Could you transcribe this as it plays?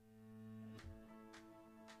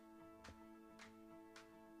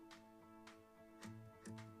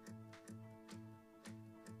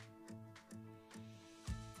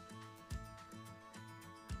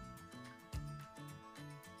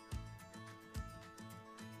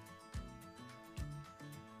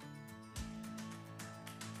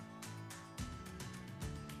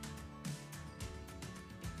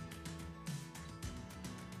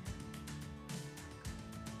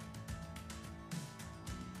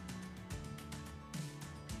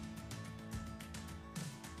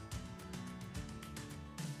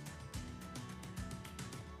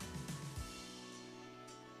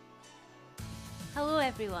Hello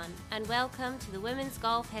everyone, and welcome to the Women's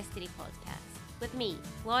Golf History Podcast with me,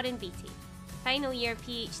 Lauren Beattie, final year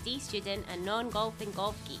PhD student and non-golfing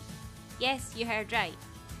golf geek. Yes, you heard right,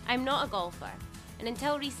 I'm not a golfer, and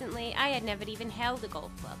until recently I had never even held a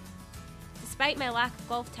golf club. Despite my lack of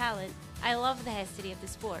golf talent, I love the history of the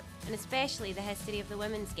sport, and especially the history of the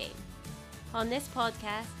women's game. On this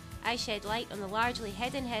podcast, I shed light on the largely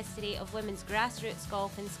hidden history of women's grassroots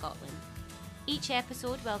golf in Scotland. Each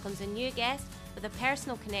episode welcomes a new guest with a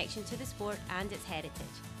personal connection to the sport and its heritage,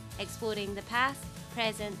 exploring the past,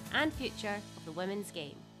 present and future of the women's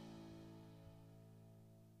game.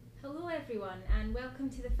 Hello everyone, and welcome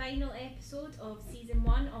to the final episode of Season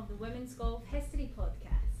 1 of the Women's Golf History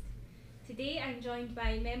Podcast. Today I'm joined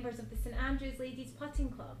by members of the St Andrews Ladies Putting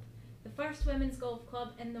Club, the first women's golf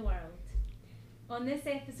club in the world. On this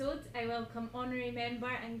episode I welcome Honorary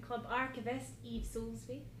Member and Club Archivist Eve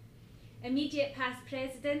Soulsby, immediate past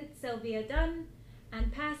President Sylvia Dunne,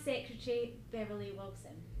 and past Secretary Beverley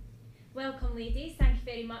Wilson. Welcome ladies, thank you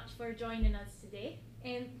very much for joining us today.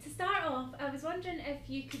 To start off, I was wondering if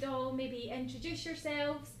you could all maybe introduce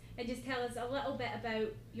yourselves and just tell us a little bit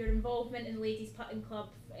about your involvement in the Ladies Putting Club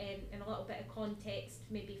and a little bit of context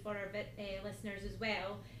maybe for our listeners as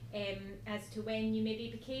well, as to when you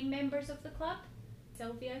maybe became members of the club.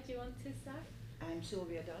 Sylvia, do you want to start? I'm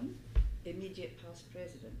Sylvia Dunne, immediate past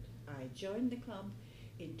president. I joined the club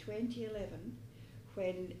in 2011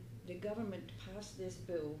 when the government passed this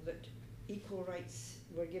bill that equal rights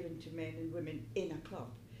were given to men and women in a club.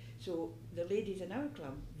 So the ladies in our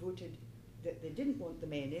club voted that they didn't want the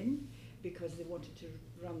men in because they wanted to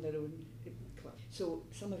run their own club. So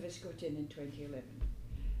some of us got in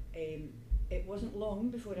 2011. It wasn't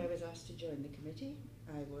long before I was asked to join the committee.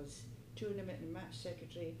 I was tournament and match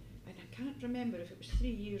secretary, and I can't remember if it was 3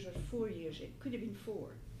 years or 4 years. It could have been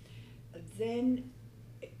 4. Then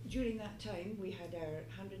during that time we had our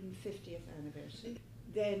 150th anniversary.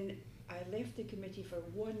 Then I left the committee for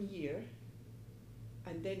 1 year,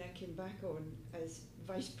 and then I came back on as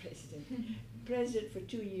vice president. President for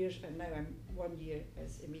 2 years, and now I'm 1 year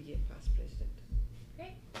as immediate past president.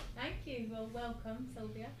 Great, thank you. Well, welcome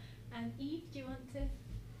Sylvia. And Eve, do you want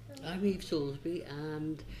to? I'm Eve Soulsby,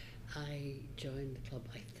 and I joined the club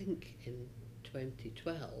I think in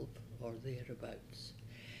 2012 or thereabouts.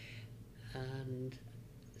 And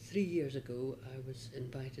 3 years ago I was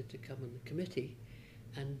invited to come on the committee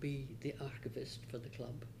and be the archivist for the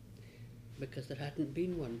club, because there hadn't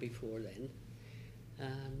been one before then.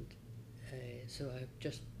 And so I've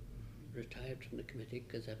just retired from the committee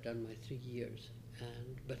because I've done my 3 years,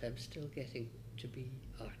 but I'm still getting to be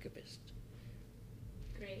archivist.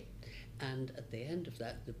 Great. And at the end of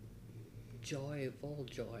that, the joy of all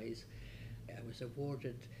joys, I was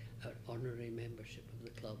awarded an honorary membership of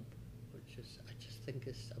the club, which is, I just think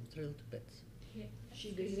I'm thrilled to bits. Yeah,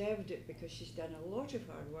 she deserved it because she's done a lot of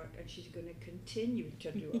hard work, and she's going to continue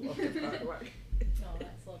to do a lot of hard work. Oh,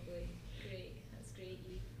 that's lovely. Great. That's great,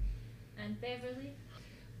 Eve. And Beverley?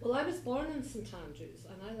 Well, I was born in St Andrews,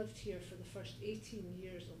 and I lived here for the first 18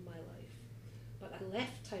 years of my life. But I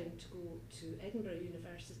left town to go to Edinburgh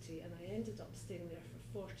University, and I ended up staying there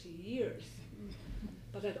for 40 years.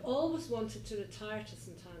 But I'd always wanted to retire to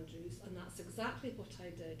St Andrews, and that's exactly what I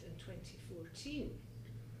did in 2014.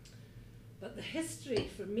 But the history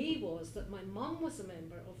for me was that my mum was a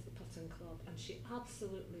member of the putting club, and she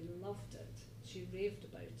absolutely loved it. She raved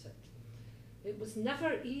about it. It was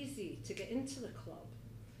never easy to get into the club.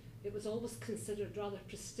 It was always considered rather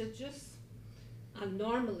prestigious, and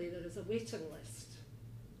normally there is a waiting list.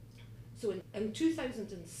 So in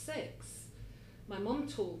 2006, my mum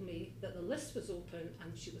told me that the list was open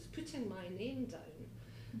and she was putting my name down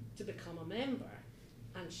to become a member,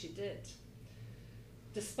 and she did.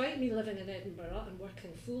 Despite me living in Edinburgh and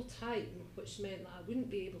working full time, which meant that I wouldn't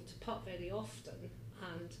be able to putt very often,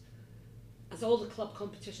 and as all the club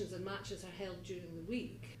competitions and matches are held during the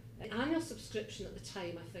week, the annual subscription at the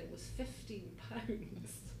time I think was £15,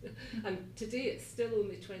 and today it's still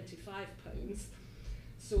only £25.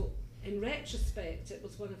 So in retrospect, it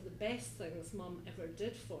was one of the best things Mum ever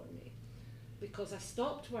did for me, because I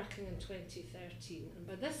stopped working in 2013, and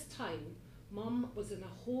by this time Mum was in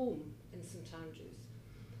a home in St Andrews.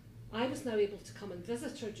 I was now able to come and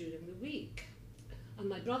visit her during the week, and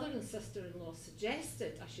my brother and sister-in-law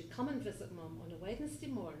suggested I should come and visit Mum on a Wednesday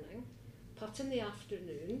morning, putt in the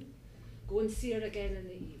afternoon, go and see her again in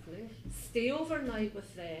the evening, stay overnight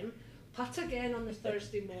with them, putt again on the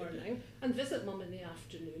Thursday morning, and visit Mum in the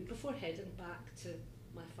afternoon before heading back to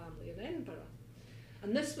my family in Edinburgh.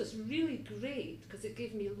 And this was really great because it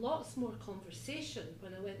gave me lots more conversation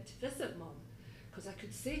when I went to visit Mum, because I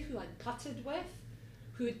could say who I'd putted with,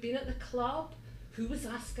 who had been at the club, who was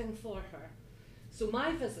asking for her. So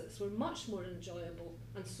my visits were much more enjoyable,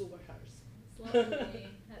 and so were hers. It's lovely.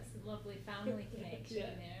 That's a lovely family connection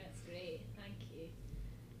Yeah. there. That's great. Thank you.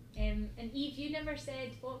 And Eve, you never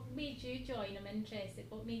said what made you join. I'm interested.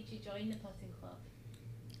 What made you join the potting club?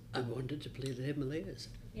 I wanted to play the Himalayas.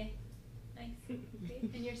 Yeah. Nice.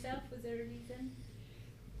 Great. And yourself, was there a reason?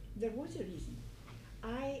 There was a reason.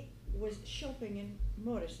 I was shopping in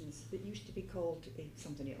Morrison's that used to be called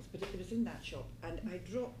something else, but it was in that shop, and I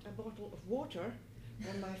dropped a bottle of water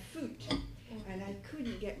on my foot, and I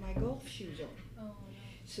couldn't get my golf shoes on. Oh no.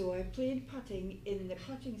 So I played putting in the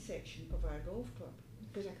putting section of our golf club,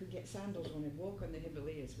 because I could get sandals on and walk on the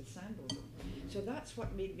Himalayas with sandals on. So that's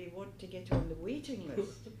what made me want to get on the waiting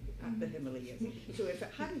list at the Himalayas. So if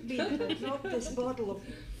it hadn't been that I dropped this bottle of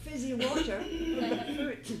fizzy water on my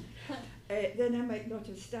foot, then I might not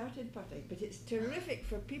have started putting. But it's terrific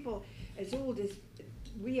for people as old as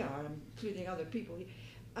we are, including other people,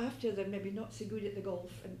 after they're maybe not so good at the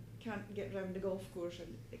golf and can't get round the golf course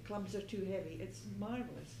and the clubs are too heavy. It's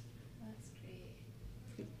marvellous. That's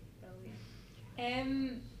great.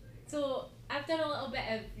 Brilliant. So I've done a little bit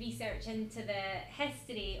of research into the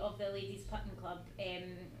history of the Ladies Putting Club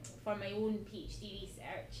for my own PhD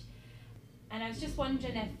research, and I was just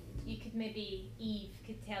wondering if you could maybe, Eve,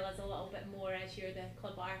 could tell us a little bit more, as you're the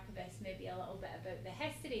club archivist, maybe a little bit about the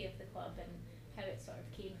history of the club and how it sort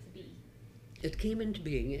of came to be. It came into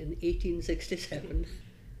being in 1867,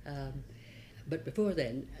 but before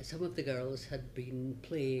then, some of the girls had been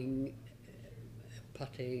playing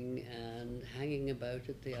putting and hanging about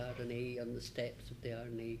at the R&A, on the steps of the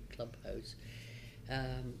R&A clubhouse,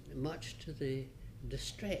 much to the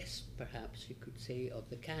distress, perhaps you could say, of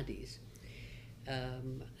the caddies.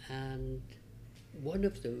 And one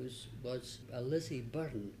of those was a Lizzie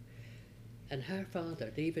Byrne, and her father,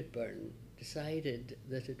 David Byrne, decided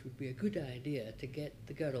that it would be a good idea to get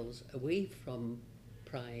the girls away from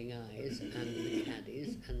prying eyes and the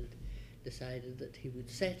caddies, and decided that he would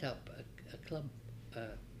set up a club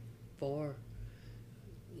for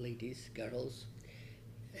ladies, girls,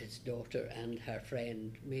 his daughter and her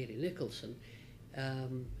friend Mary Nicholson,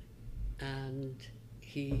 and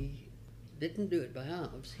he didn't do it by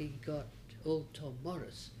halves. He got old Tom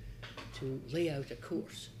Morris to lay out a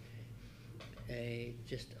course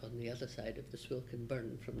just on the other side of the Swilcan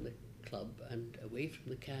Burn from the club and away from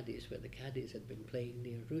the caddies, where the caddies had been playing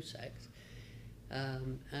near Rusacks,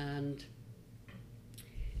 and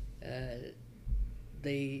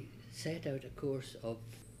they set out a course of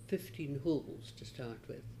 15 holes to start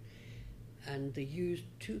with, and they used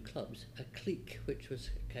two clubs, a cleek, which was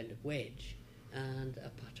a kind of wedge, and a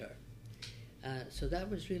putter. So that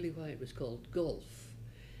was really why it was called golf,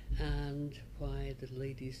 and why the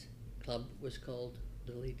ladies' club was called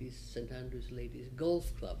the St Andrews Ladies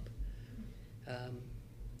Golf Club. I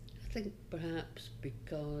think perhaps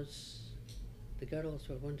because the girls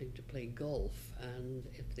were wanting to play golf, and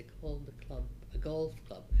if they called the club a golf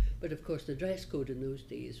club, but of course the dress code in those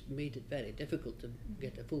days made it very difficult to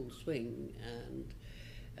get a full swing, and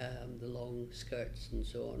the long skirts and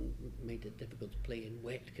so on made it difficult to play in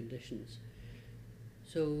wet conditions.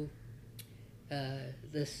 So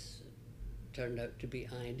this turned out to be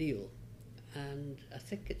ideal, and I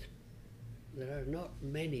think there are not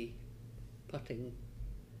many putting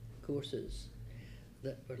courses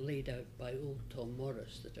that were laid out by old Tom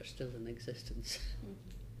Morris that are still in existence.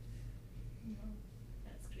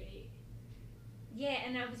 That's great. Yeah,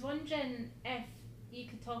 and I was wondering if you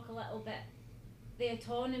could talk a little bit the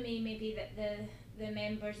autonomy maybe that the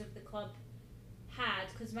members of the club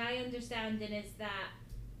had, because my understanding is that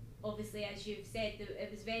obviously, as you've said,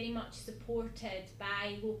 it was very much supported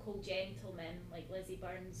by local gentlemen like Lizzie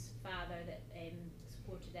Byrne's father that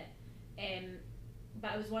supported it.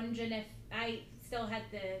 But I was wondering if I still had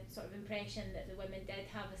the sort of impression that the women did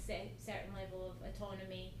have a certain level of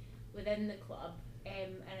autonomy within the club,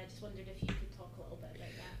 and I just wondered if you could talk a little bit about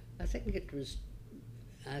that. I think it was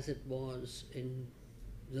as it was in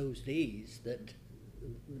those days that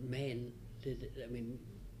men did it. I mean,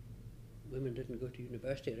 women didn't go to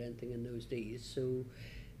university or anything in those days, so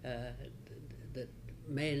that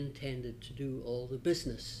men tended to do all the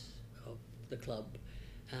business of the club,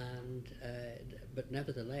 and but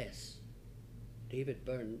nevertheless, David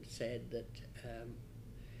Byrne said that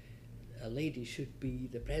a lady should be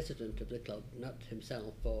the president of the club, not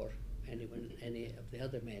himself or any of the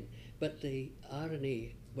other men. But the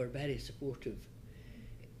R&A were very supportive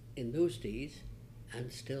in those days,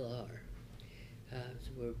 and still are.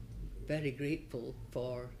 So we're very grateful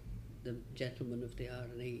for the gentlemen of the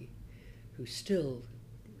R&A who still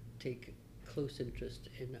take close interest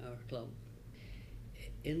in our club.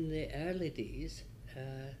 In the early days,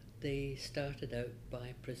 they started out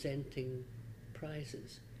by presenting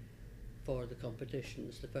prizes for the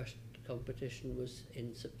competitions. The first competition was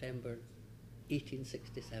in September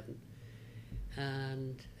 1867,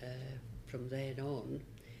 and from then on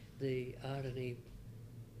the RNA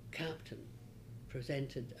captain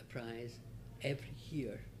presented a prize every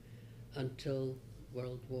year until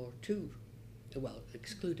World War II, well,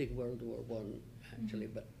 excluding World War I actually,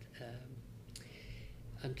 but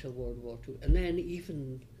until World War II. And then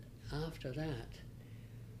even after that,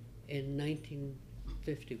 in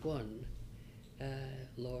 1951,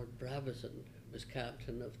 Lord Brabazon was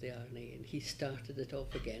captain of the RNA, and he started it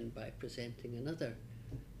off again by presenting another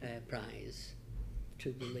prize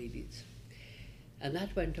to the ladies. And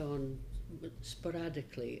that went on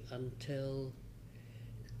sporadically until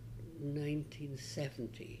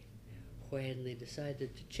 1970, when they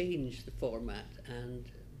decided to change the format and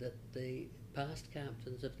that the past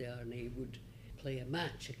captains of the RNA would play a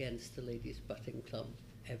match against the Ladies Butting Club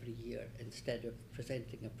every year instead of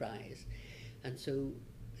presenting a prize. And so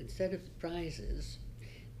instead of the prizes,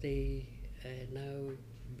 they now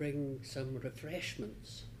bring some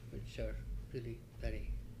refreshments, which are really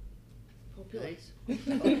very Popular. nice.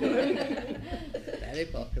 Very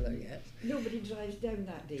popular, yes. Nobody drives down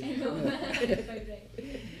that day.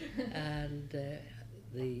 And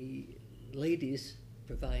the ladies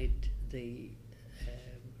provide the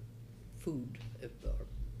food or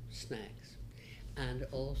snacks, and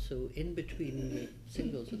also in between the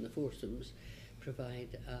singles and the foursomes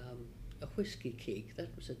provide a whisky cake.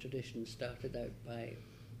 That was a tradition started out by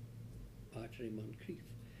Marjorie Moncrief,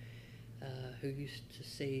 who used to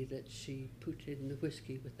say that she put in the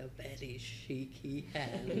whisky with a very shaky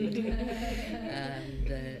hand. And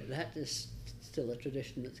that is still a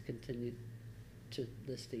tradition that's continued to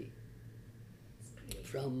this day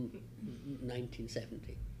from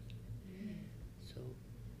 1970. So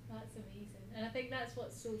That's amazing, and I think that's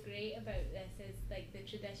what's so great about this is like the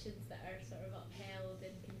traditions that are sort of upheld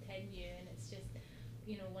and continue, and it's just,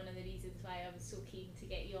 you know, one of the reasons why I was so keen to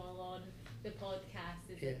get you all on the podcast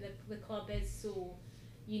is that the club is so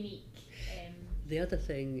unique. the other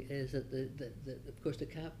thing is that of course the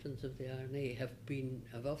captains of the RNA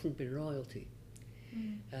have often been royalty,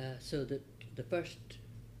 so that the first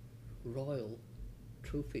royal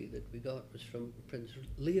trophy that we got was from Prince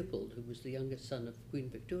Leopold, who was the youngest son of Queen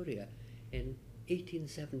Victoria, in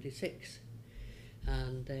 1876.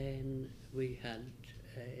 And then we had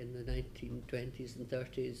in the 1920s and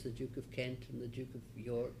 30s the Duke of Kent and the Duke of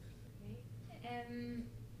York.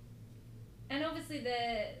 And obviously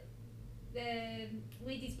the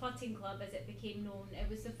Ladies Putting Club, as it became known, it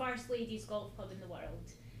was the first ladies golf club in the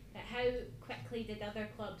world. How quickly did other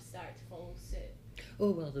clubs start to follow suit?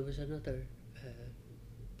 Oh, well, there was another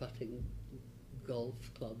putting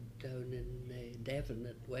golf club down in Devon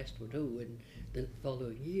at Westward Ho in the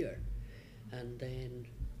following year, and then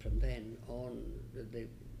from then on they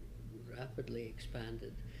rapidly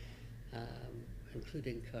expanded,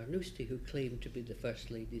 including Carnoustie, who claimed to be the first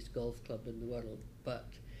ladies golf club in the world, but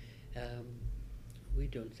we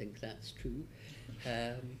don't think that's true.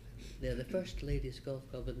 They're the first ladies golf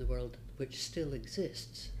club in the world which still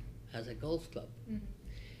exists as a golf club.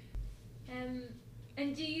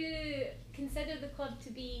 And do you consider the club to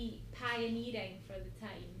be pioneering for the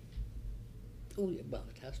time? Oh, yeah, well,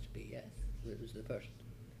 it has to be, yes. It was the first.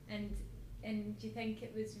 And do you think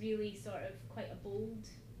it was really sort of quite a bold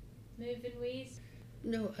move in ways?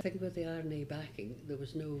 No, I think with the RNA backing, there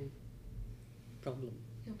was no problem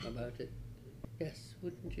about it. Yes,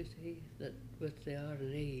 wouldn't you say that with the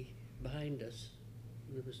RNA behind us,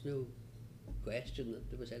 there was no question that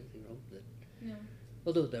there was anything wrong with it? No.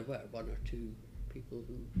 Although there were one or two people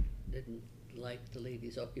who didn't like the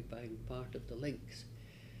ladies occupying part of the links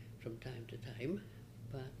from time to time,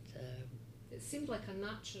 but it seemed like a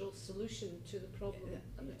natural solution to the problem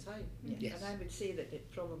at the time. Yes. And I would say that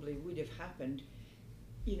it probably would have happened,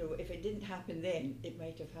 you know, if it didn't happen then, it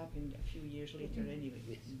might have happened a few years later anyway.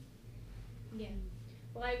 Yes. Yeah.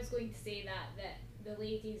 Well, I was going to say that the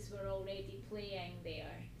ladies were already playing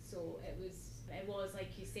there, so it was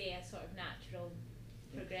like you say, a sort of natural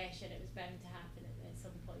progression. It was bound to happen at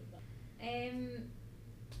some point. But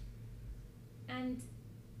and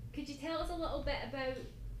could you tell us a little bit about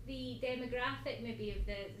the demographic, maybe, of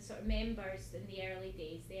the sort of members in the early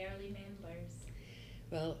days, the early members?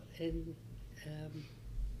 Well, in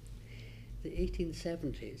the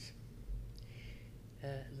 1870s,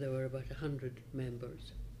 there were about 100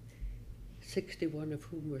 members, 61 of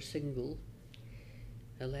whom were single,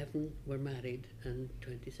 11 were married, and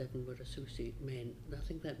 27 were associate men. I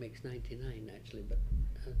think that makes 99 actually, but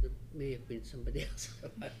there may have been somebody else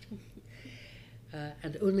about.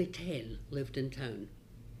 and only 10 lived in town.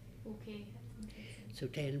 Okay, that's interesting. So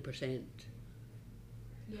 10%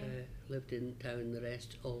 Yeah. lived in town, the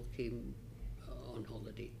rest all came on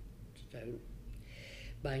holiday to town.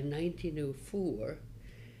 By 1904,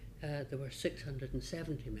 there were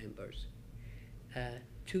 670 members.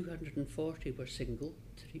 240 were single,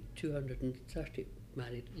 230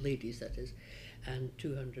 married ladies, that is, and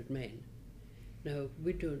 200 men. Now,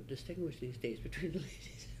 we don't distinguish these days between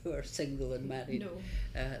ladies who are single and married. No.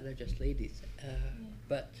 They're just ladies.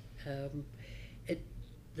 But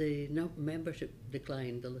the membership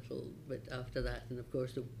declined a little bit after that, and of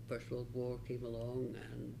course the First World War came along,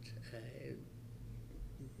 and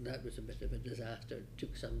that was a bit of a disaster. It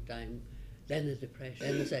took some time. Then the Depression,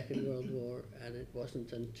 then the Second World War, and it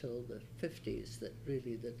wasn't until the 50s that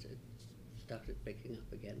it started picking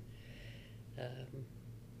up again.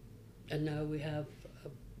 And now we have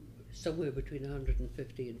somewhere between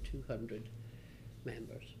 150 and 200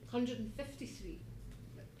 members. 153.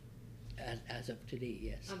 As of today,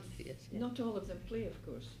 yes. Yes. Not all of them play, of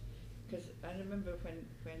course, because I remember when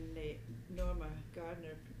Norma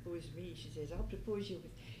Gardner proposed me, she says, "I'll propose you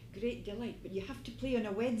with great delight, but you have to play on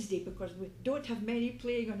a Wednesday because we don't have many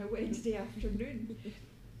playing on a Wednesday afternoon."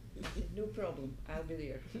 I said, "No problem, I'll be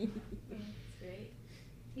there." That's great.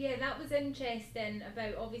 Yeah, that was interesting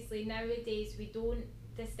about, obviously nowadays we don't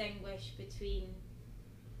distinguish between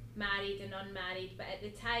married and unmarried, but at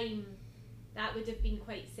the time that would have been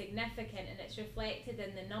quite significant, and it's reflected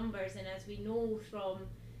in the numbers. And as we know from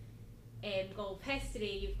golf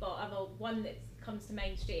history, you've got one that comes to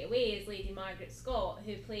mind straight away is Lady Margaret Scott,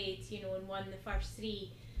 who played, and won the first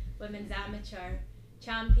 3 women's amateur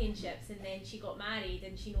championships, and then she got married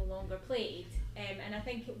and she no longer played. And I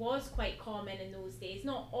think it was quite common in those days,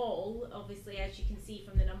 not all, obviously, as you can see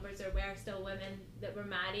from the numbers, there were still women that were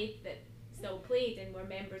married that still played and were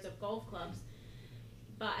members of golf clubs.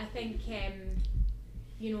 But I think,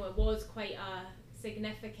 it was quite a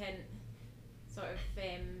significant sort of,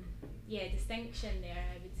 distinction there,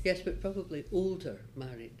 I would say. Yes, but probably older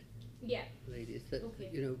married Yeah. ladies that,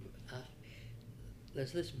 Okay.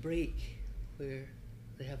 there's this break where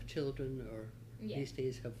they have children or these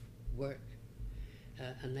days have work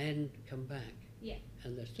and then come back. Yeah.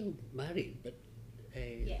 And they're still married, but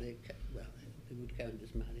they would count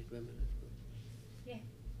as married women, I suppose.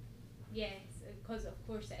 Yes, because of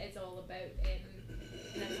course it is all about,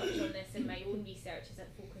 and I touch on this in my own research as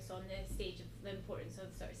I focus on the importance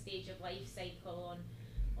of sort of stage of life cycle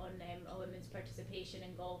on a women's participation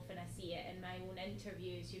in golf, and I see it in my own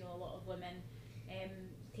interviews. A lot of women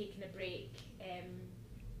taking a break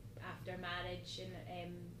after marriage, and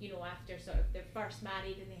after sort of they're first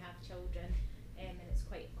married and they have children, and it's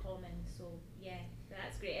quite common. So yeah,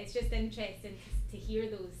 that's great. It's just interesting to hear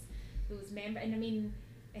those members, and I mean,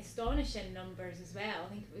 astonishing numbers as well. I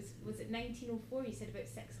think it was it 1904 you said about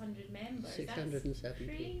 600 members. 670. That's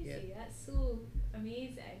crazy. Yeah. That's so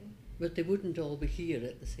amazing. But they wouldn't all be here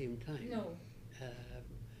at the same time. No.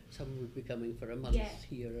 Some would be coming for a month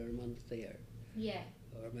here or a month there. Yeah.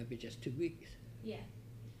 Or maybe just 2 weeks. Yeah.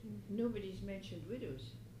 Nobody's mentioned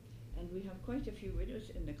widows, and we have quite a few widows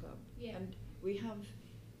in the club. Yeah. And we have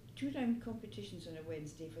 2-round competitions on a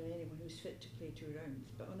Wednesday for anyone who's fit to play 2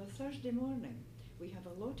 rounds. But on a Thursday morning, we have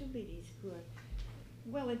a lot of ladies who are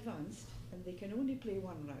well advanced and they can only play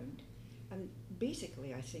 1 round. And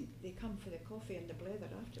basically, I think they come for the coffee and the blether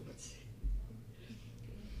afterwards.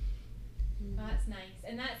 Oh, that's nice,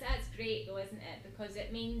 and that's great though, isn't it? Because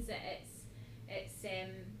it means that it's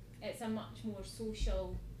a much more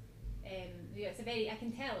social. I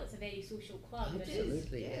can tell it's a very social club.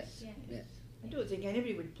 Absolutely, yes. Yes. I don't think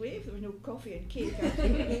anybody would play if there was no coffee and cake.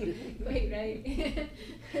 Quite right.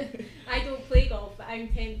 I don't play golf, but I'm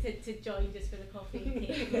tempted to join just for the coffee and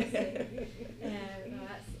cake.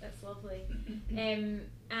 That's lovely.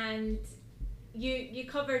 And you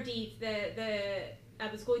covered, Eve,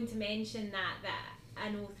 I was going to mention that I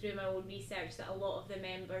know through my own research that a lot of the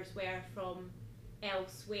members were from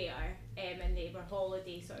elsewhere, and they were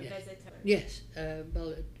holiday sort of visitors. Yes,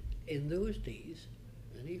 well, in those days,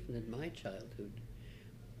 and even in my childhood,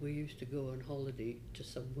 we used to go on holiday to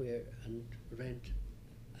somewhere and rent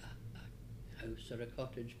a house or a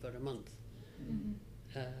cottage for a month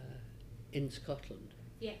in Scotland.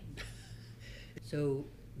 Yeah. So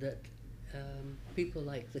that people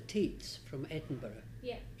like the Tates from Edinburgh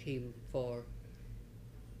came for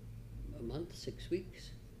a month, 6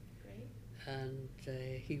 weeks. Great. And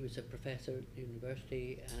he was a professor at the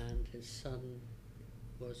university, and his son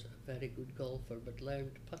was a very good golfer but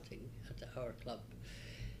learned putting at our club,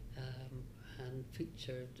 and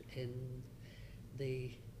featured in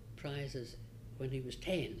the prizes when he was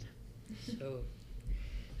 10. So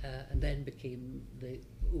and then became the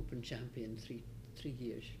Open champion three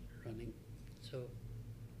years running. So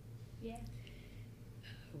Yeah.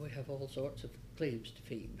 we have all sorts of claims to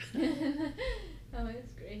fame. Oh,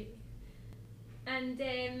 that's great. And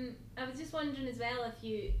I was just wondering as well if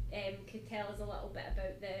you could tell us a little bit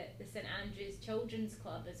about the St Andrews Children's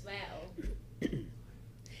Club as well.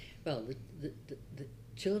 Well, the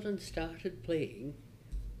children started playing.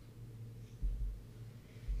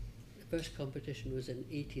 The first competition was in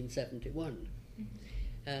 1871,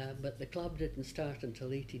 but the club didn't start until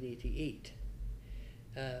 1888.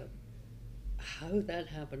 How that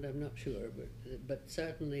happened, I'm not sure, but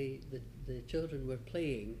certainly the children were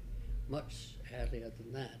playing much earlier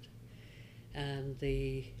than that. And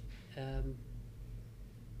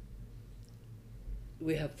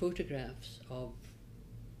we have photographs of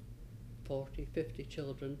 40, 50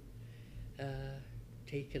 children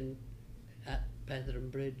taken at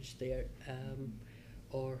Petheram Bridge there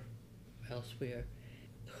or elsewhere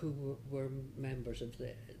who were members of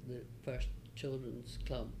the first children's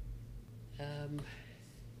club.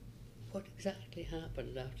 What exactly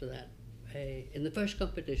happened after that? In the first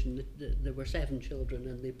competition, there were 7 children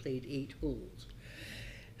and they played 8 holes.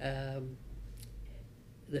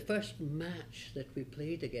 The first match that we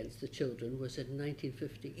played against the children was in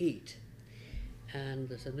 1958, and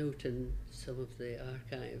there's a note in some of the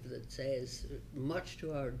archive that says, much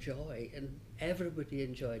to our joy, and everybody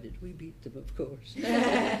enjoyed it. We beat them, of course.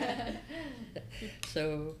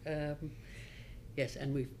 So, yes,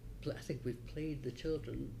 and I think we've played the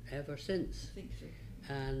children ever since. I think so.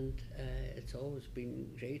 And it's always been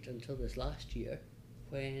great until this last year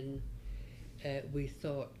when we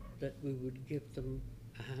thought that we would give them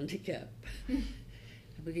a handicap. And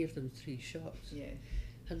we gave them 3 shots. Yeah.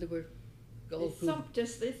 And they were all They good. thumped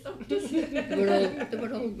us. They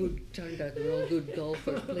were all good, turned out they were all good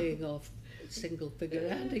golfers playing off single figure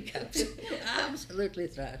handicaps. Absolutely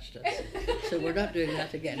thrashed us. So we're not doing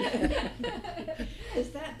that again. Is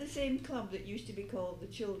that the same club that used to be called the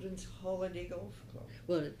Children's Holiday Golf Club?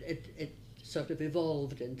 Well, it sort of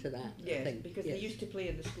evolved into that, I Yes, think. because they used to play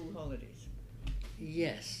in the school holidays.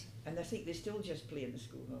 Yes. And I think they still just play in the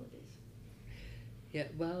school holidays. Yeah,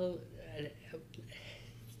 well,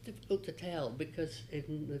 it's difficult to tell because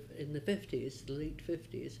in the 50s, the late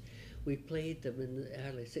 50s, we played them in the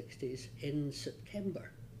early 60s in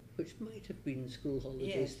September, which might have been school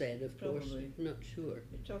holidays Yes, then, of course. probably. Not sure.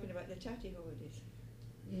 You're talking about the tatty holidays.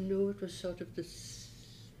 No, it was sort of the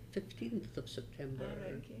 15th of September. Ah,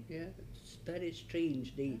 right, okay. Yeah, it's a very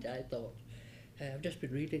strange date, I thought. I've just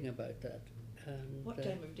been reading about that. And, What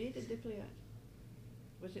time of day did they play at?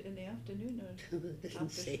 Was it in the afternoon or it doesn't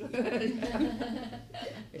after say. school?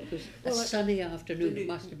 It was Well, a sunny afternoon. It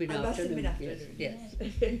must have been It must have afternoon. been afternoon.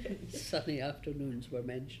 Yes. Sunny afternoons were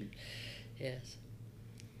mentioned. Yes.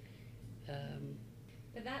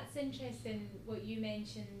 But that's interesting what you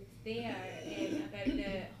mentioned there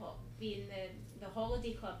about being the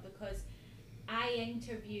holiday club, because I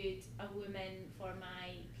interviewed a woman for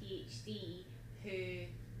my PhD who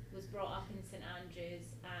was brought up in St Andrews,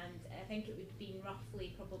 and I think it would have been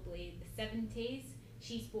roughly probably the 70s.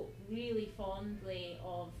 She spoke really fondly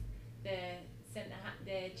of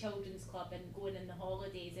the children's club and going in the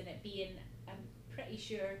holidays, and it being, I'm pretty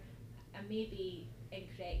sure, I may be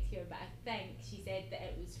incorrect here, but I think she said that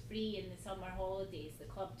it was free in the summer holidays, the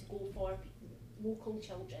club, to go for local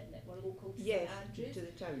children that were local to Yes, St Andrews. to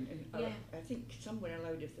the town. And Yeah. I think some were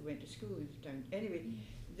allowed if they went to school in the town. Anyway,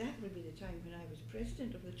 that would be the time when I was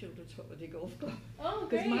president of the Children's Holiday Golf Club. Oh,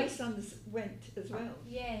 Because great. my sons went as well.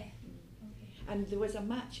 Yeah. Mm. Okay. And there was a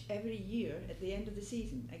match every year at the end of the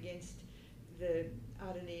season against the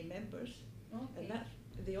RNA members. Okay. And that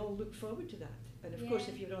they all looked forward to that. And of course,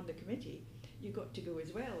 Yeah. if you're on the committee, you got to go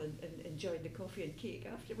as well and enjoy the coffee and cake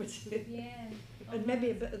afterwards. Yeah. And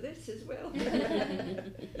maybe a bit of this as well.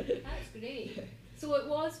 That's great. So it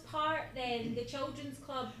was part then, the children's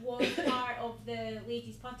club was part of the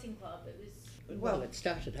ladies putting club. It was Well, it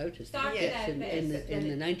started out as that. Started Yes, out, but in it's-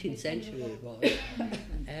 the 19th it's been century it evolved. was.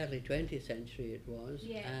 Early 20th century it was.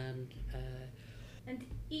 Yeah. And And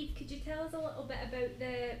Eve, could you tell us a little bit about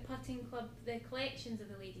the putting club, the collections of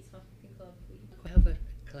the ladies putting club? we have a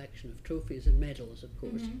collection of trophies and medals, of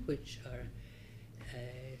course, Mhm. which are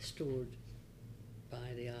stored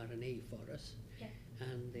by the RNA for us. Yeah.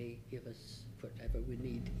 And they give us whatever we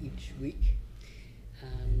need each week.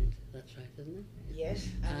 And that's right, isn't it? Yes.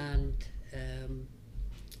 And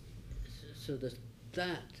so there's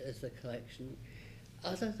that as the collection.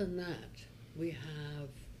 Other than that, we have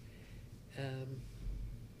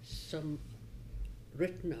some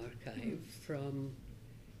written archive from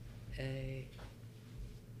the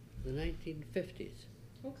 1950s.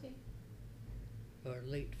 Okay. or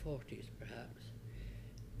late 40s perhaps,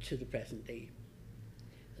 to the present day.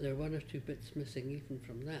 There are one or two bits missing even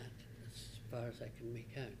from that, as far as I can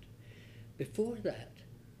make out. Before that,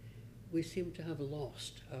 we seem to have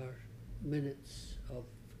lost our minutes of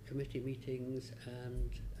committee meetings and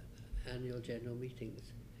annual general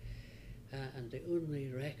meetings. And the only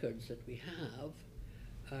records that we have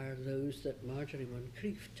are those that Marjorie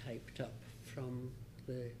Moncrief typed up from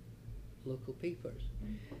the local papers.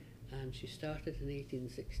 And she started in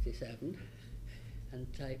 1867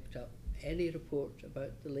 and typed up any report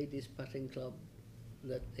about the Ladies' Putting Club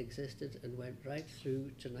that existed and went right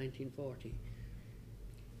through to 1940.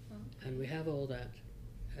 And we have all that,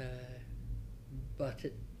 but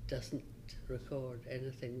it doesn't record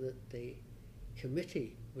anything that the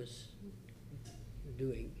committee was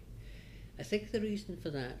doing. I think the reason for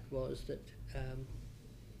that was that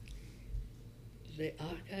the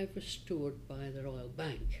archive was stored by the Royal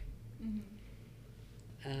Bank.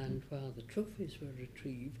 And while the trophies were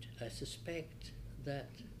retrieved, I suspect that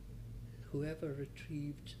whoever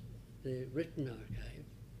retrieved the written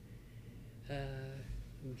archive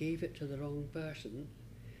gave it to the wrong person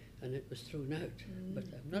and it was thrown out.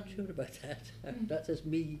 But I'm not sure about that. That's just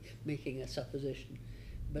me making a supposition.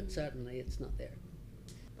 But certainly it's not there.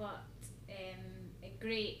 But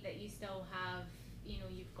great that you still have,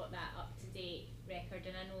 you've got that up-to-date record,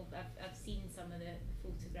 and I know I've seen some of the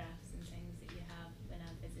photographs and things that you have when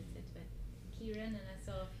I visited with Kieran, and I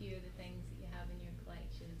saw a few of the things that you have in your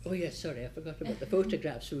collection. Oh yes, sorry, I forgot about the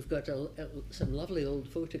photographs. We've got some lovely old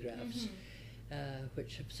photographs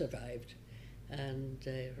which have survived, and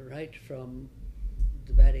right from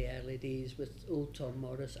the very early days with old Tom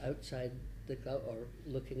Morris outside the club, or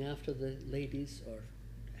looking after the ladies, or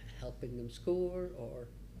helping them score, or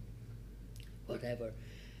whatever,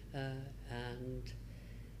 and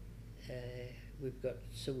we've got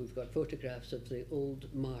photographs of the old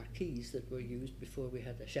marquees that were used before we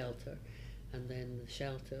had a shelter, and then the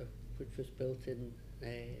shelter which was built in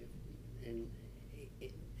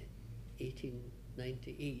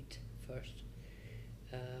 1898 first.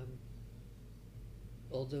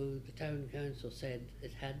 Although the town council said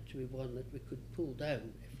it had to be one that we could pull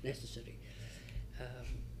down if necessary.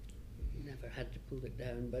 Never had to pull it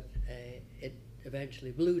down, but it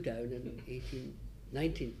eventually blew down in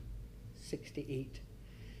 1968,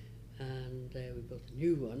 and we built a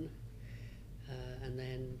new one, and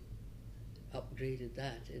then upgraded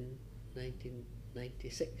that in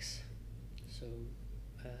 1996. So,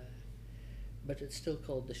 but it's still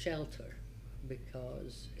called the shelter,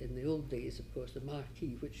 because in the old days, of course, the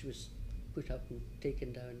marquee, which was put up and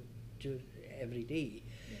taken down every day,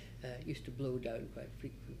 used to blow down quite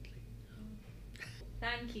frequently.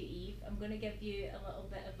 Thank you, Eve. I'm going to give you a little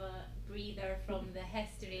bit of a breather from the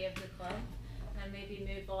history of the club, and maybe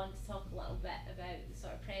move on to talk a little bit about the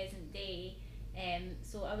sort of present day.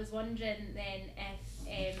 So I was wondering then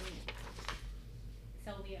if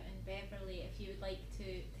Sylvia and Beverley, if you would like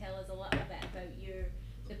to tell us a little bit about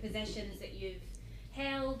the positions that you've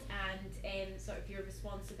held and sort of your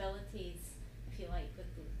responsibilities, if you like,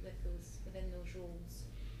 within those roles.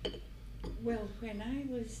 Well, when I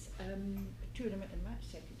was tournament and match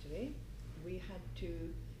secretary, we had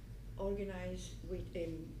to organise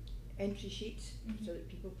entry sheets so that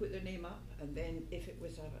people put their name up, and then if it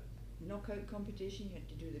was a knockout competition, you had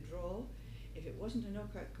to do the draw. If it wasn't a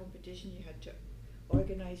knockout competition, you had to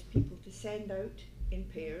organise people to send out in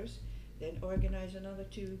pairs, then organise another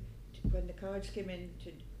two when the cards came in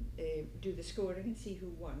to do the scoring and see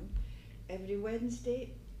who won. Every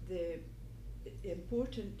Wednesday, the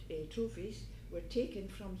important trophies were taken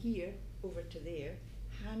from here over to there,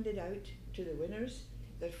 handed out to the winners.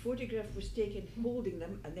 Their photograph was taken holding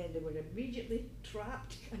them, and then they were immediately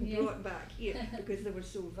trapped and brought back here because they were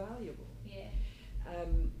so valuable.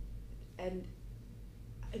 And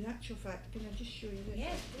in actual fact, can I just show you this?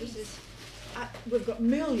 Yes, this is we've got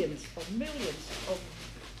millions of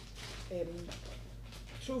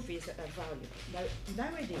trophies that are valuable. Now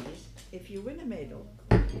nowadays, if you win a medal,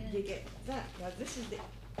 you get that. Now this is the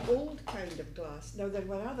old kind of glass. Now there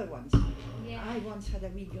were other ones. I once had a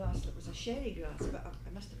wee glass that was a sherry glass, but I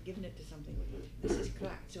must have given it to something. This is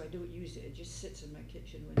cracked, so I don't use it. It just sits in my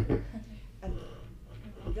kitchen window. And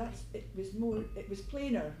it was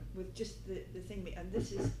plainer with just the thing. And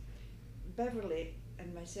this is Beverley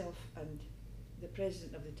and myself and the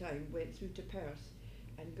president of the time went through to Perth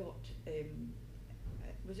and got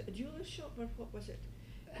was it a jeweller's shop or what was it?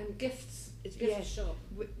 Gifts. It's gift shop.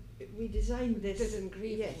 We designed this. Did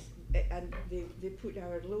engraving. Yes, and they put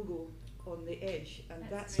our logo on the edge, and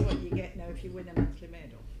that's what you get now if you win a monthly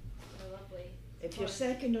medal. Oh, lovely. If you're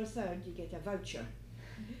second or third, you get a voucher.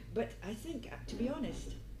 But I think, to be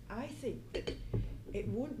honest, I think that it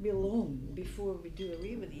won't be long before we do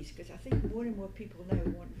away with these, because I think more and more people now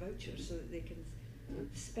want vouchers so that they can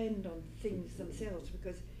spend on things themselves,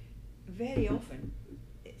 because very often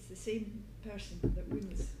it's the same person that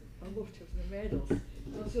wins a lot of the medals.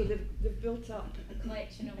 So they've built up A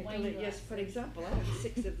collection of wine yes, glasses. for example, I have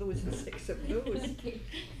 6 of those and 6 of those. Okay.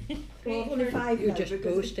 Well, I've only 5 You're now. just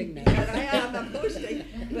because boasting now. I'm boasting,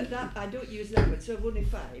 but that I don't use that one, so I've only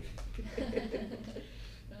 5.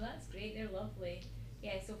 Well, that's great. They're lovely.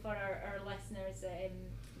 Yeah. So for our listeners,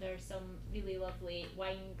 there's some really lovely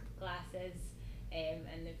wine glasses, and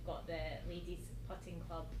they've got the Ladies Putting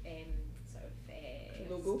Club sort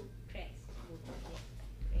of Logo. crest.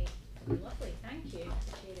 Great. Lovely. Thank you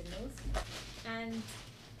for sharing those. And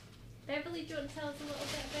Beverley, do you want to tell us a little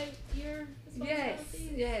bit about your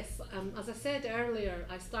responsibilities? Yes. As I said earlier,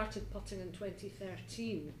 I started putting in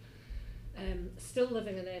 2013, still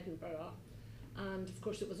living in Edinburgh, and of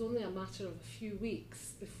course it was only a matter of a few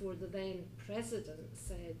weeks before the then President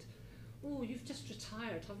said, "Oh, you've just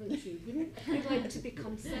retired, haven't you? Wouldn't you like to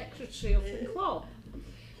become Secretary of the club?"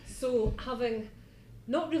 So, having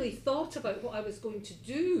not really thought about what I was going to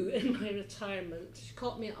do in my retirement, she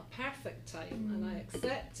caught me at a perfect time, and I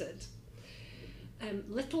accepted.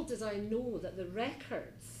 Little did I know that the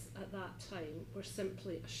records at that time were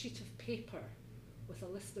simply a sheet of paper with a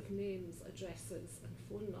list of names, addresses and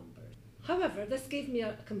phone numbers. However, this gave me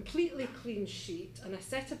a completely clean sheet, and I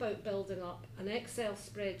set about building up an Excel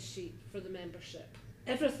spreadsheet for the membership.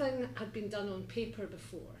 Everything had been done on paper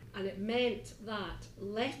before, and it meant that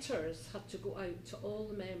letters had to go out to all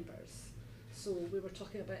the members. So we were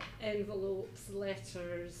talking about envelopes,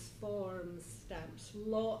 letters, forms, stamps,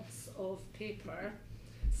 lots of paper,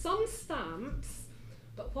 some stamps,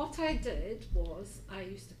 but what I did was I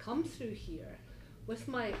used to come through here with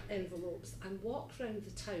my envelopes and walk around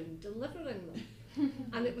the town delivering them.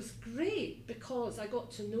 And it was great because I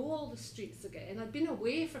got to know all the streets again. I'd been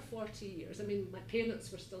away for 40 years. I mean, my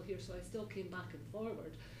parents were still here, so I still came back and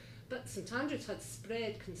forward. But St Andrews had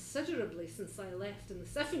spread considerably since I left in the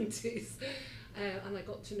 70s. And I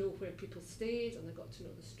got to know where people stayed, and I got to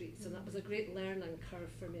know the streets. And that was a great learning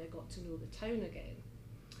curve for me. I got to know the town again.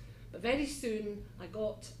 But very soon I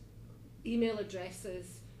got email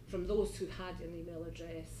addresses from those who had an email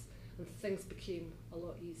address, and things became a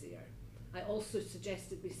lot easier. I also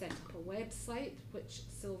suggested we set up a website, which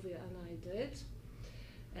Sylvia and I did.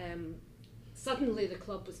 Suddenly the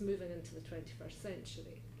club was moving into the 21st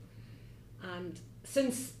century. And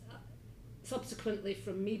since, subsequently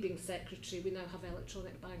from me being secretary, we now have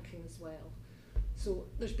electronic banking as well. So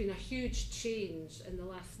there's been a huge change in the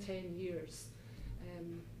last 10 years.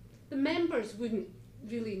 The members wouldn't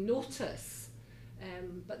really notice,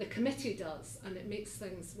 but the committee does, and it makes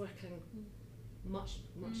things working much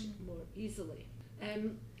more easily.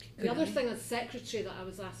 The other thing as secretary that I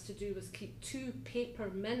was asked to do was keep 2 paper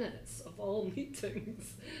minutes of all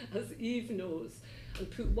meetings, as Eve knows, and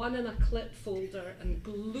put one in a clip folder and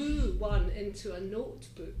glue one into a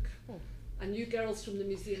notebook. Oh. And you girls from the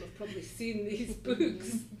museum have probably seen these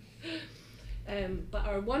books. But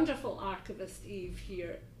our wonderful archivist Eve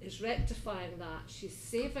here is rectifying that. She's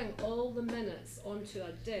saving all the minutes onto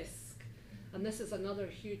a disc, and this is another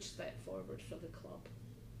huge step forward for the club.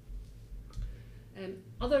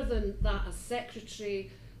 Other than that, as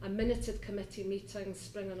secretary, I minuted committee meetings,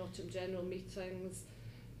 spring and autumn general meetings,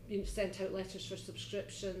 sent out letters for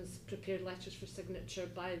subscriptions, prepared letters for signature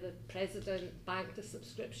by the president, banked the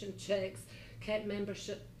subscription checks, kept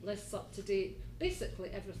membership lists up to date, basically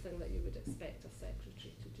everything that you would expect a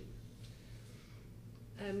secretary to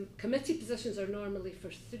do. Committee positions are normally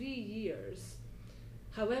for 3 years.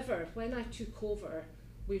 However, when I took over,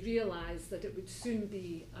 we realised that it would soon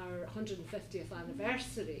be our 150th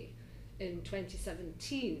anniversary in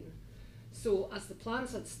 2017. So as the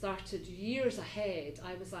plans had started years ahead,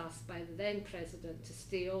 I was asked by the then president to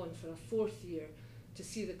stay on for a 4th year to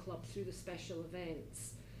see the club through the special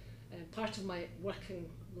events. Part of my working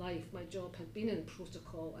life, my job had been in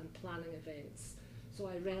protocol and planning events, so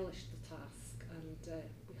I relished the task, and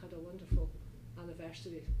we had a wonderful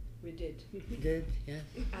anniversary. We did. We did, yeah.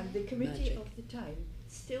 And the committee Magic. of the time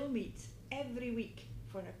still meets every week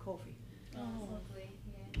for a coffee. Oh, that's lovely.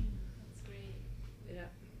 Yeah, that's great. Yeah.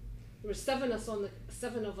 There were 7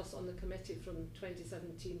 of us on the committee from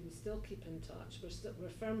 2017 who still keep in touch. We're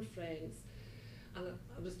firm friends, and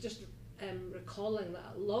I was just recalling that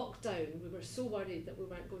at lockdown we were so worried that we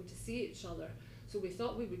weren't going to see each other, so we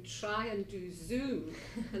thought we would try and do Zoom,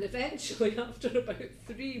 and eventually after about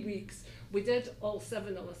 3 weeks we did, all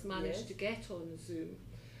 7 of us managed Yes. to get on Zoom.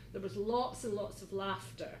 There was lots and lots of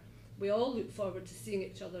laughter, we all look forward to seeing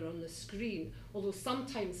each other on the screen, although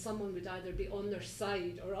sometimes someone would either be on their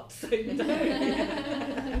side or upside down.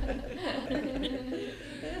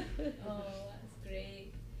 Oh, that's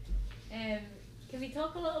great. Can we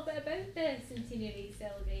talk a little bit about the centenary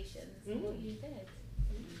celebrations and what you did?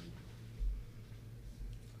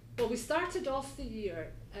 Well, we started off the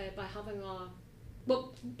year by having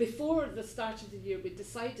before the start of the year, we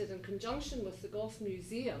decided in conjunction with the Golf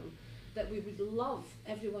Museum that we would love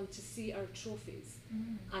everyone to see our trophies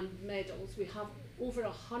and medals. We have over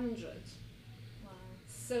 100. Wow.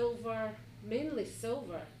 Silver, mainly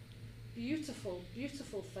silver, beautiful,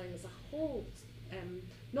 beautiful things, a whole,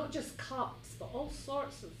 not just cups, but all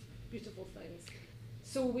sorts of beautiful things.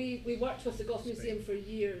 So we worked with the Golf Museum for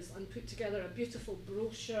years and put together a beautiful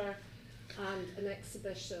brochure and an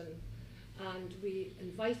exhibition, and we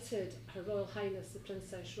invited Her Royal Highness the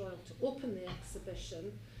Princess Royal to open the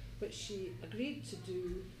exhibition, which she agreed to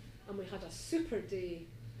do, and we had a super day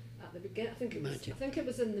at the beginning. I think it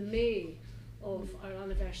was in the May of our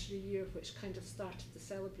anniversary year, which kind of started the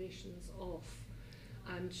celebrations off.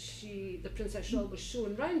 And the Princess Royal was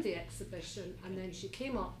shown round the exhibition, and then she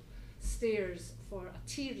came upstairs for a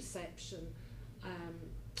tea reception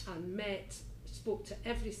and spoke to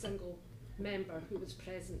every single member who was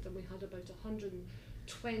present, and we had about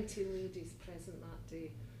 120 ladies present that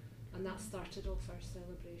day. And that started off our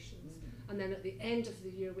celebrations. And then at the end of the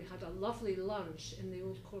year, we had a lovely lunch in the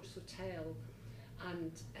Old Course Hotel,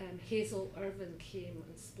 and Hazel Irvine came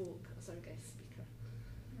and spoke as our guest speaker.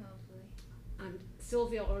 Lovely. And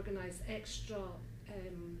Sylvia organised extra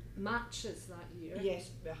matches that year. Yes,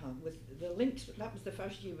 with the Lynx. That was the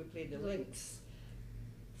first year we played the Lynx.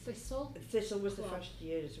 Thistle Was Club. the first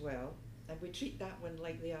year as well, and we treat that one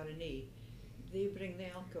like the RNA. They bring the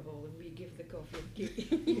alcohol and we give the coffee and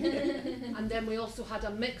cake. And then we also had a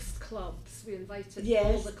mixed clubs. We invited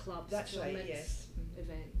all the clubs to a mixed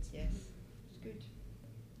event. Yes, it's good.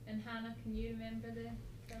 And Hannah, can you remember the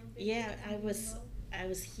celebration? Yeah, I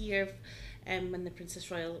was here when the Princess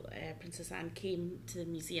Royal, Princess Anne came to the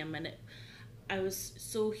museum, and I was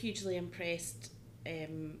so hugely impressed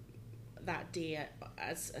that day,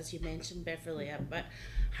 as you mentioned, Beverley, about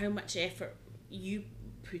how much effort you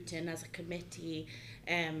put in as a committee,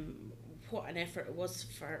 what an effort it was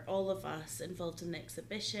for all of us involved in the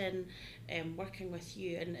exhibition, working with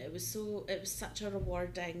you, and it was such a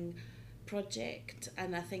rewarding project.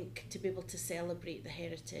 And I think to be able to celebrate the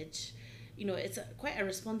heritage, it's quite a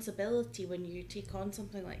responsibility when you take on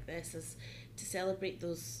something like this, is to celebrate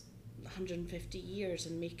those 150 years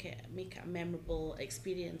and make it a memorable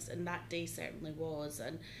experience, and that day certainly was.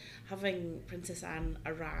 And having Princess Anne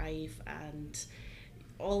arrive and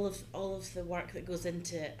all of the work that goes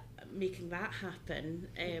into making that happen,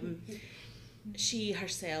 she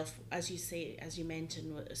herself, as you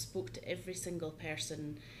mentioned, spoke to every single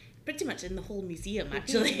person pretty much in the whole museum,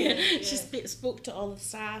 actually. She spoke to all the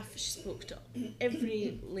staff, she spoke to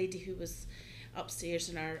every lady who was upstairs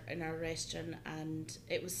in our restaurant, and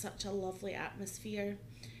it was such a lovely atmosphere.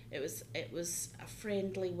 It was a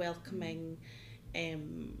friendly, welcoming,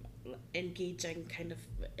 engaging kind of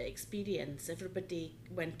experience. Everybody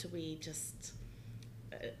went away just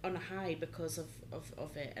on a high because of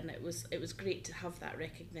it, and it was great to have that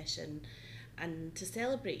recognition and to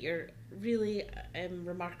celebrate your really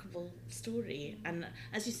remarkable story. And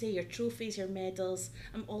as you say, your trophies, your medals,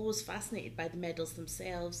 I'm always fascinated by the medals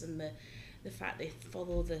themselves and the fact they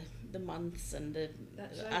follow the months and the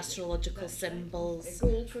astrological symbols.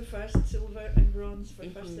 Right. Gold for first, silver and bronze for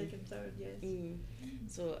first, second, third, yes.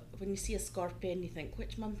 So when you see a scorpion, you think,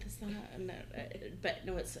 which month is that? And but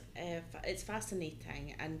no, it's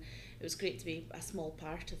fascinating, and it was great to be a small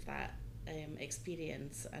part of that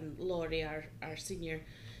experience. And Laurie, our senior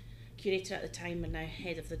curator at the time and now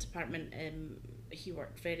head of the department, he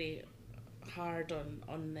worked very hard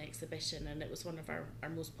on the exhibition, and it was one of our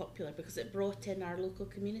most popular because it brought in our local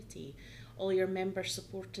community. All your members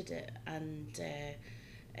supported it, and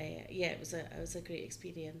it was a great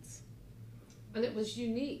experience. And it was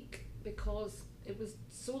unique because it was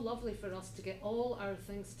so lovely for us to get all our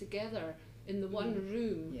things together in the one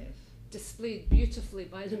room, displayed beautifully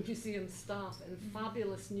by the museum staff in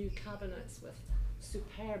fabulous new cabinets with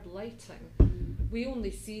superb lighting. We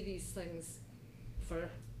only see these things for,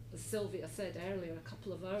 as Sylvia said earlier, a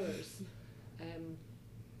couple of hours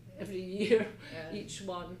every year, each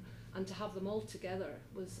one, and to have them all together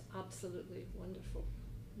was absolutely wonderful.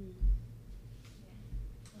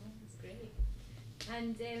 That's great.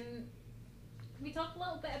 And can we talk a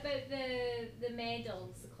little bit about the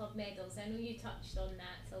medals, the club medals? I know you touched on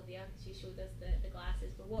that, Sylvia, because you showed us the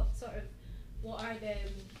glasses, but what are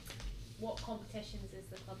what competitions is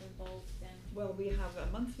the club involved in? Well, we have a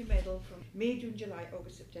monthly medal from May, June, July,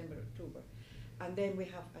 August, September, October. And then we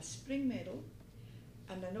have a spring medal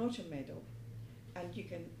and an autumn medal. And you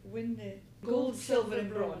can win the gold, silver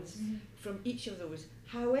and bronze from each of those.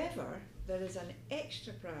 However, there is an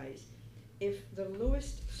extra prize if the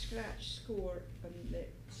lowest scratch score on the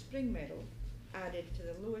spring medal added to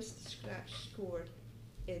the lowest scratch score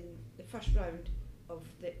in the first round of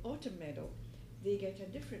the autumn medal, they get a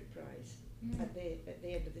different prize at the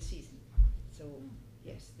end of the season. So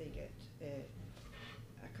yes, they get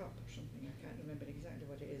a cup or something. I can't remember exactly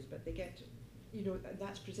what it is, but they get, you know,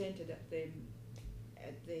 that's presented at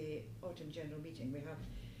the autumn general meeting. We have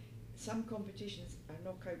some competitions are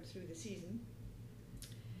knockout through the season.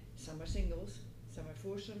 Some are singles, some are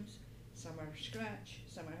foursomes, some are scratch,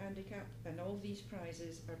 some are handicap, and all these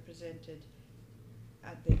prizes are presented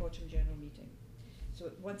at the autumn general meeting.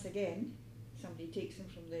 So once again, somebody takes them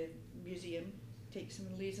from the museum, takes them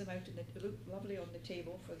and lays them out, and they look lovely on the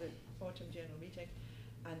table for the autumn general meeting,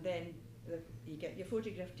 and then you get your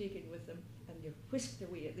photograph taken with them, and you're whisked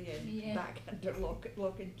away at the end, back under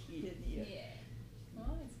lock and key in here. Yeah.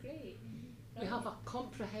 Oh, that's great. We have a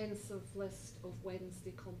comprehensive list of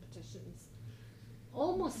Wednesday competitions,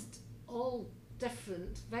 almost all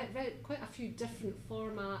different, quite a few different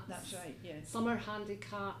formats. That's right, yes. Some are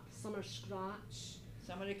handicap, some are scratch.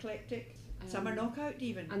 Some are eclectic, some are knockout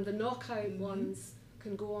even. And the knockout ones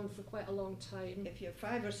can go on for quite a long time. If you're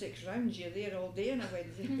 5 or 6 rounds, you're there all day on a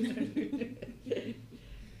Wednesday.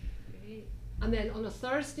 Great. And then on a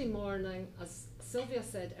Thursday morning, as Sylvia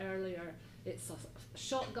said earlier, it's a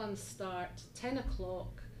shotgun start, 10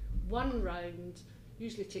 o'clock, one round,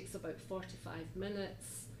 usually takes about 45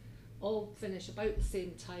 minutes, all finish about the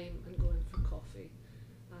same time and go in for coffee.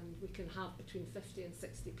 And we can have between 50 and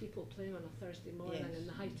 60 people playing on a Thursday morning in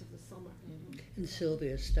the height of the summer. And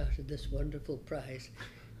Sylvia started this wonderful prize,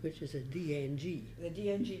 which is a DNG. The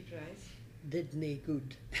DNG prize. Did nae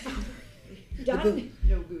good. Done,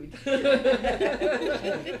 no good. But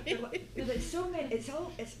it's so many. It's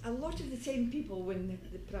a lot of the same people win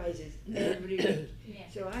the prizes every week. Yeah.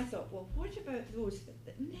 So I thought, well, what about those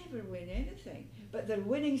that never win anything, but they're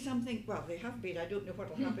winning something? Well, they have been. I don't know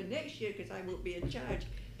what will happen next year because I won't be in charge.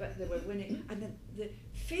 But they were winning, and then the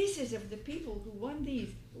faces of the people who won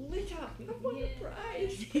these lit up. I won the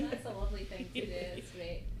prize. That's a lovely thing to do. It's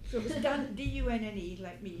great. So it was done, D-U-N-N-E,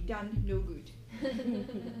 like me, done, no good.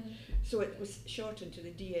 So it was shortened to the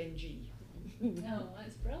DNG. Oh,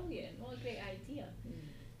 that's brilliant. What a great idea.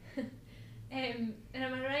 And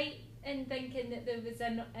am I right in thinking that there was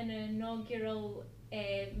an inaugural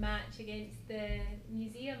match against the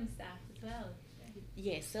museum staff as well?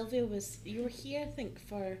 Yes, Sylvia you were here, I think,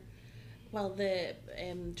 for, the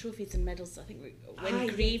trophies and medals, I think, when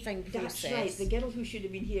engraving process. That's right, the girl who should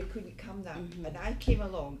have been here couldn't come that, and I came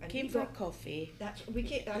along. And came for a coffee. That's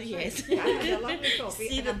yes. right. I had a lovely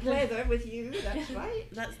coffee and a pleather with you, that's right.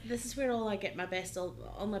 This is where all I get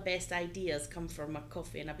all my best ideas come from, a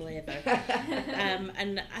coffee and a pleather.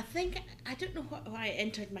 And I don't know why it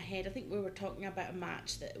entered my head. I think we were talking about a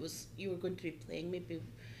match that you were going to be playing, maybe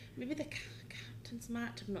the captain's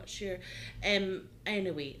match, I'm not sure.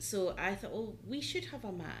 Anyway, so I thought, well, we should have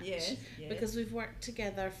a match. Yes. Because we've worked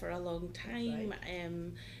together for a long time.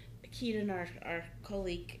 Right. Kieran, our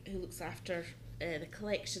colleague who looks after the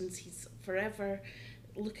collections, he's forever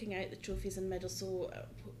looking out the trophies and medals, so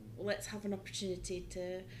let's have an opportunity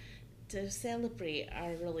to celebrate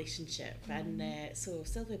our relationship. And so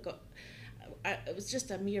Sylvia it was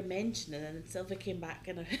just a mere mention, and then Sylvia came back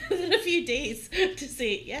in a few days to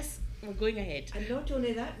say, yes, we're going ahead. And not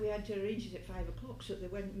only that, we had to arrange it at 5 o'clock so they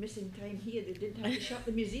weren't missing time here. They didn't have to shut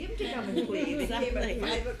the museum to come and play. They came at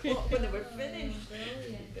 5 o'clock when they were finished.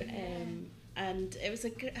 And it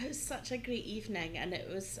was such a great evening, and it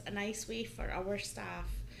was a nice way for our staff.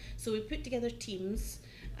 So we put together teams.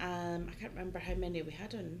 I can't remember how many we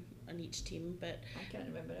had on each team, but I can't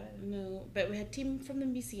remember either. No, but we had team from the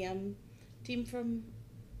museum, team from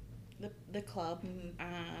the club,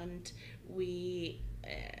 and we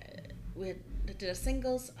did a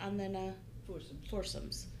singles and then a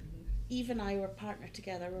foursomes. Eve and I were partnered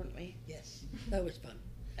together, weren't we? Yes, that was fun.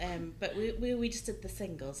 But we just did the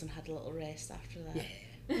singles and had a little rest after that.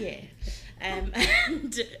 Yeah. And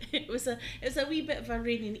it was a wee bit of a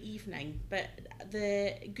raining evening, but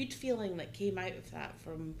the good feeling that came out of that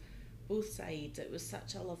from both sides, it was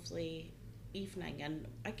such a lovely evening, and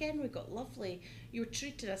again we got you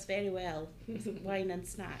treated us very well with wine and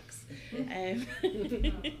snacks.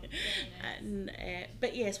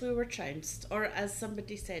 But yes, we were trounced, or as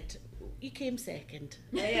somebody said, you came second.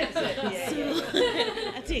 Yeah.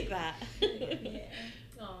 I take that. Yeah.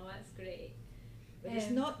 Oh, that's great. But it's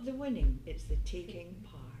not the winning, it's the taking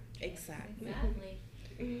part. Exactly. Exactly.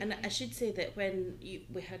 And I should say that when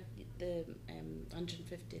we had the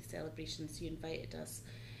 150th celebrations, you invited us,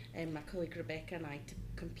 my colleague Rebecca and I, to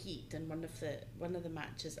compete in one of the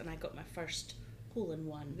matches, and I got my first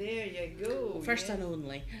hole-in-one. There you go. First yes. and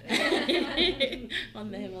only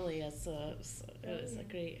on the Himalayas. So it's a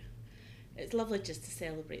great. It's lovely just to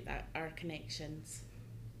celebrate our connections.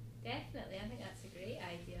 Definitely, I think that's a great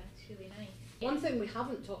idea. It's really nice. One thing we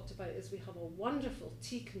haven't talked about is we have a wonderful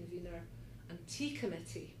tea convener and tea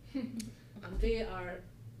committee, and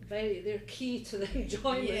they're key to the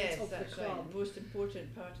enjoyment Yes, of the that's club. right. Most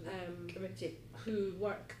important part of the committee. Who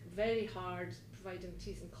work very hard providing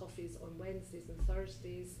teas and coffees on Wednesdays and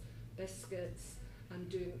Thursdays, biscuits, and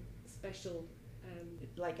doing special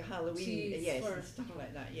Like a Halloween, teas yes, for- and stuff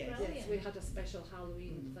like that, yes. Brilliant. Yes, we had a special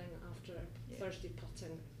Halloween Mm. thing after Yeah. Thursday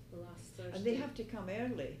putting the last Thursday. And they have to come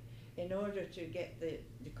early in order to get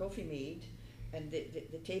the coffee made and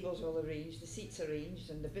the tables all arranged, the seats arranged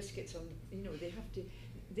and the biscuits on,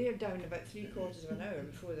 they're down about 3/4 of an hour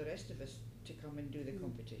before the rest of us to come and do the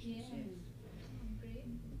competitions. Yeah. Yes. Oh, great.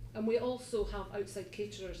 And we also have outside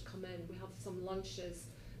caterers come in. We have some lunches,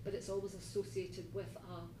 but it's always associated with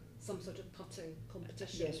some sort of putting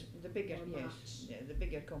competition. Yes, the bigger, or yes, match. yeah, the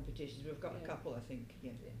bigger competitions. We've got Yeah. a couple, I think.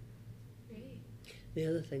 Yeah. Great. The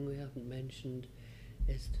other thing we haven't mentioned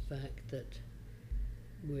is the fact that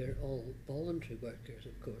we're all voluntary workers,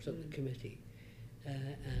 of course, of the committee,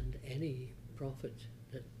 and any profit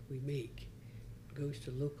that we make goes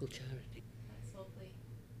to local charity. That's lovely.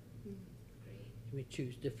 Mm. Great. We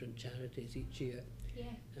choose different charities each year,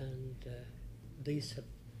 Yeah. and these have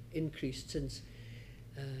increased since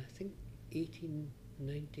I think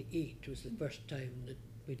 1898 was the first time that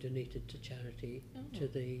we donated to charity to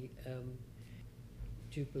the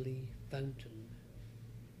Jubilee Fountain.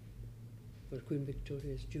 For Queen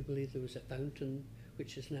Victoria's Jubilee there was a fountain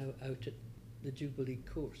which is now out at the Jubilee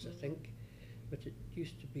course, I think, but it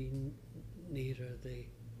used to be nearer the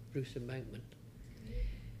Bruce Embankment,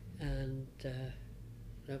 and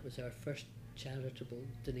that was our first charitable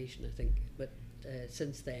donation, I think, but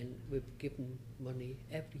since then we've given money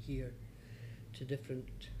every year to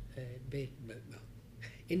different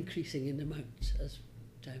increasing in amounts as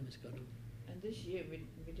time has gone on. And this year we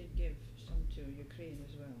did give some to Ukraine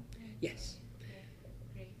as well. Yes. Yeah.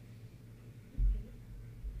 Great.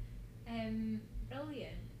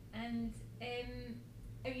 Brilliant. And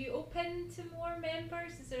are you open to more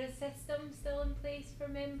members? Is there a system still in place for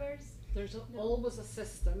members? There's No. always a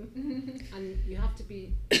system, and you have to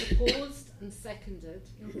be proposed and seconded.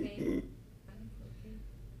 Okay.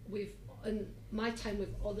 We've, in my time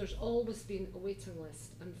with there's always been a waiting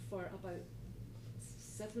list, and for about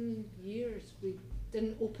 7 years we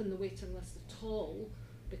didn't open the waiting list at all,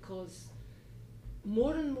 because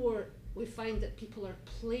more and more we find that people are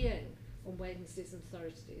playing on Wednesdays and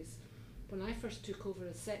Thursdays. When I first took over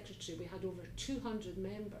as secretary, we had over 200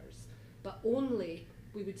 members, but only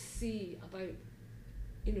we would see about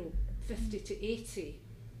 50 to 80.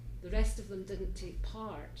 The rest of them didn't take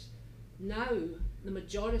part. Now the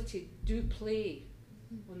majority do play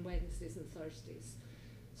on Wednesdays and Thursdays.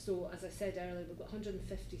 So as I said earlier, we've got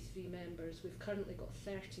 153 members. We've currently got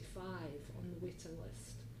 35 on the waiting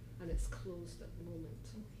list, and it's closed at the moment.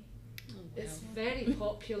 Oh, It's wow. very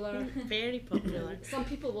popular. Very popular. Some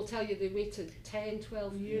people will tell you they waited 10,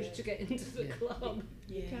 12 years Yeah. to get into the Yeah. club.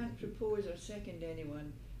 You Yeah. can't propose or second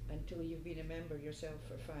anyone until you've been a member yourself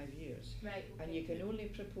for 5 years. Right. Okay. And you can only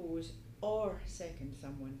propose or second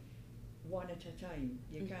someone one at a time.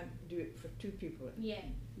 You can't do it for 2 people at a Yeah.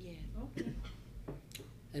 time. Yeah. Okay.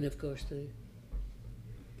 And of course the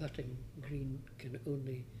putting green can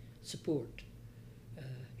only support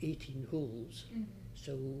 18 holes,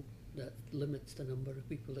 so that limits the number of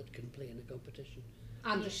people that can play in a competition.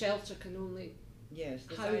 And Yeah. the shelter can only Yes,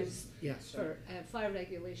 the house, Yes. for fire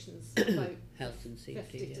regulations, about Health and safety,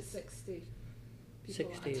 50 to yeah. 60 people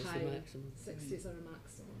 60 at a is the time. maximum. 60s are a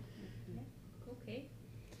maximum. Okay.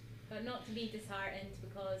 But not to be disheartened,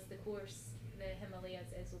 because the course, the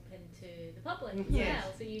Himalayas, is open to the public as Yes.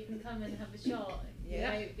 well, so you can come and have a shot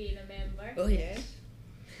Yeah. without being a member. Oh yes.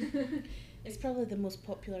 It's probably the most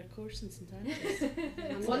popular course in St Andrews.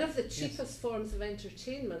 And one of the cheapest forms of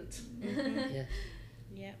entertainment. Yes.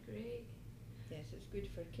 Yeah. Great. Yes, it's good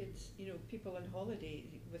for kids, people on holiday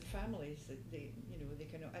with families that they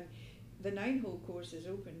can, and the 9-hole course is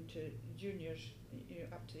open to juniors,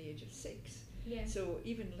 up to the age of 6. Yeah. So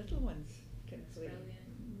even little ones can That's play.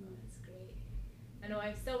 brilliant. That's great. I know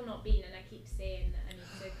I've still not been, and I keep saying that I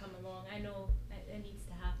need to come along. I know it needs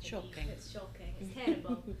to happen. Shocking. It's shocking. It's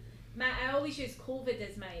terrible. I always use COVID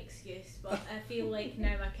as my excuse, but I feel like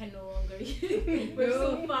now I can no longer use. We're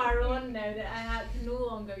so far on now that I can no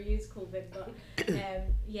longer use COVID. But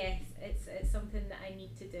yes, it's something that I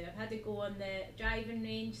need to do. I've had to go on the driving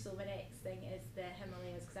range, so my next thing is the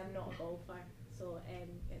Himalayas because I'm not a golfer, so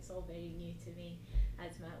it's all very new to me,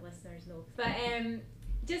 as my listeners know. But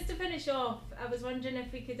just to finish off, I was wondering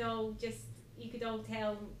if you could all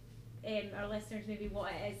tell our listeners maybe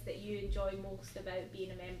what it is that you enjoy most about being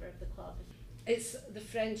a member of the club. It's the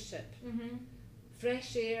friendship, Mm-hmm.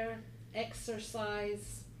 fresh air,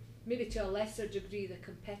 exercise, maybe to a lesser degree the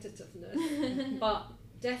competitiveness, but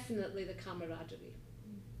definitely the camaraderie.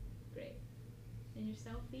 Great. And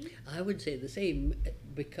yourself, Eve? I would say the same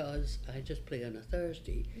because I just play on a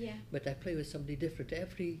Thursday, Yeah. but I play with somebody different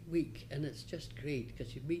every week, and it's just great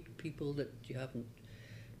because you meet people that you haven't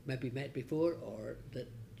maybe met before or that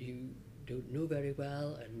you don't know very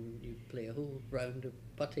well, and you play a whole round of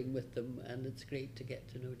putting with them, and it's great to get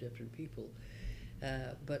to know different people.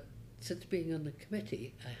 But since being on the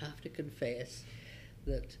committee, I have to confess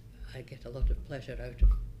that I get a lot of pleasure out of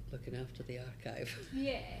looking after the archive.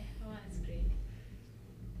 Yeah. Oh, that's great.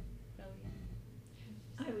 Brilliant.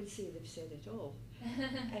 I would say they've said it all.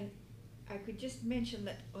 And I could just mention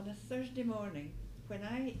that on a Thursday morning, when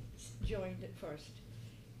I joined at first,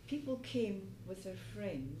 people came with their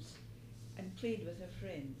friends and played with their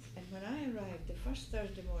friends. And when I arrived the first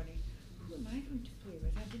Thursday morning, who am I going to play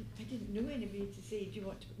with? I didn't know anybody to say, do you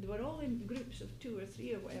want to? They were all in groups of 2 or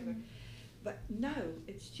 3 or whatever. But now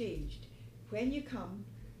it's changed. When you come,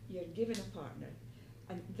 you're given a partner.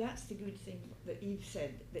 And that's the good thing that Eve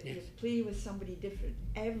said, that Yes. you play with somebody different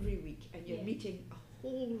every week and you're Yeah. meeting a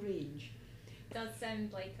whole range. It does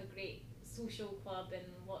sound like a great social club and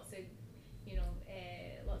lots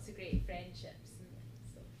of great friendships, and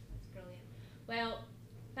so that's brilliant. Well,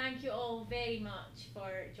 thank you all very much for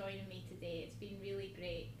joining me today. It's been really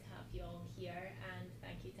great to have you all here, and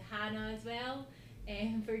thank you to Hannah as well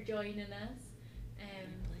for joining us.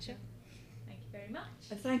 Pleasure. Thank you very much.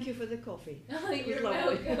 And thank you for the coffee. Oh, It was you're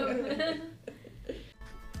lovely. welcome.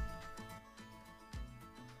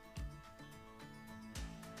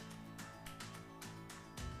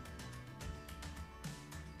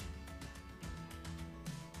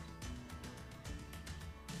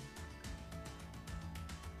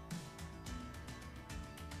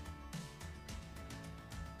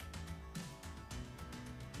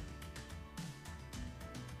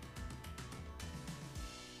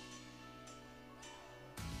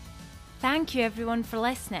 Thank you everyone for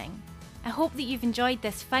listening. I hope that you've enjoyed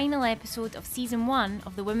this final episode of Season 1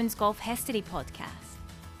 of the Women's Golf History Podcast.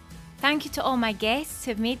 Thank you to all my guests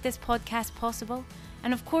who have made this podcast possible,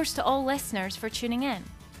 and of course to all listeners for tuning in.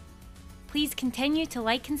 Please continue to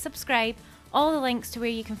like and subscribe. All the links to where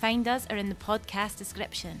you can find us are in the podcast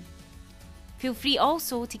description. Feel free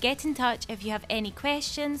also to get in touch if you have any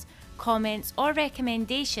questions, comments or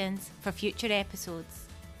recommendations for future episodes.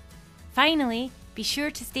 Finally, be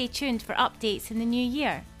sure to stay tuned for updates in the new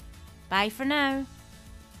year. Bye for now.